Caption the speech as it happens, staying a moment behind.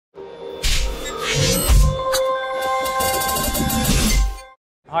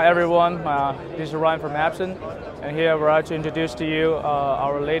Hi everyone, this is Ryan from Absen, and here we're out to introduce to you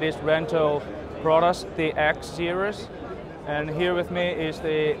our latest rental products, the X series. And here with me is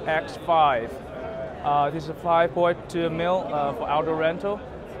the X5. This is a 5.2 mil for outdoor rental,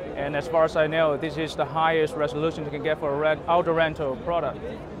 and as far as I know, this is the highest resolution you can get for an outdoor rental product.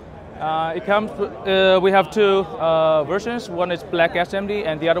 We have two versions. One is black SMD,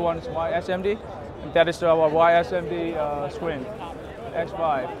 and the other one is white SMD. That is our white SMD screen.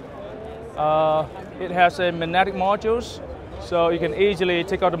 X5. It has a magnetic modules, so you can easily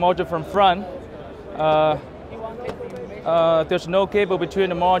take out the module from front. There's no cable between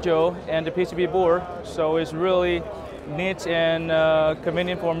the module and the PCB board, so it's really neat and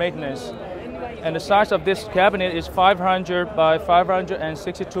convenient for maintenance. And the size of this cabinet is 500 by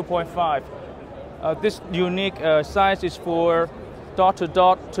 562.5. This unique size is for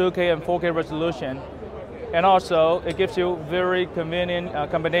dot-to-dot 2K and 4K resolution. And also, it gives you very convenient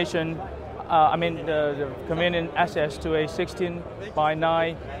combination, the convenient access to a 16 by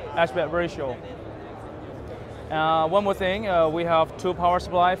 9 aspect ratio. One more thing, we have two power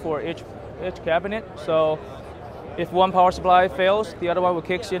supply for each cabinet. So if one power supply fails, the other one will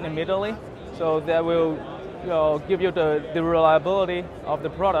kick in immediately. So that will give you the reliability of the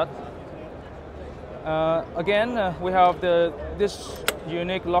product. We have this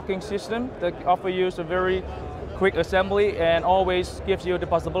unique locking system that offers you a very quick assembly and always gives you the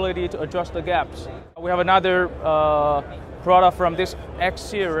possibility to adjust the gaps. We have another product from this X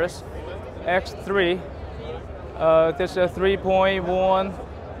series, X3. This is a 3.1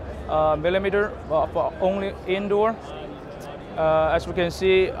 millimeter for only indoor. As we can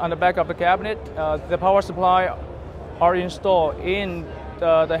see on the back of the cabinet, the power supply are installed in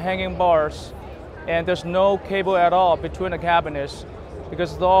the hanging bars, and there's no cable at all between the cabinets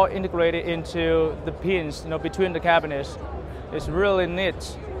because it's all integrated into the pins, between the cabinets. It's really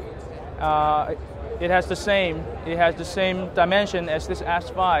neat. It has the same dimension as this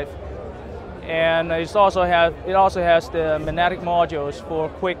S5, and it also has the magnetic modules for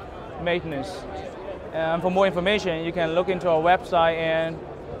quick maintenance. And for more information, you can look into our website and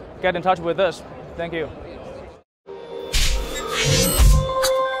get in touch with us. Thank you.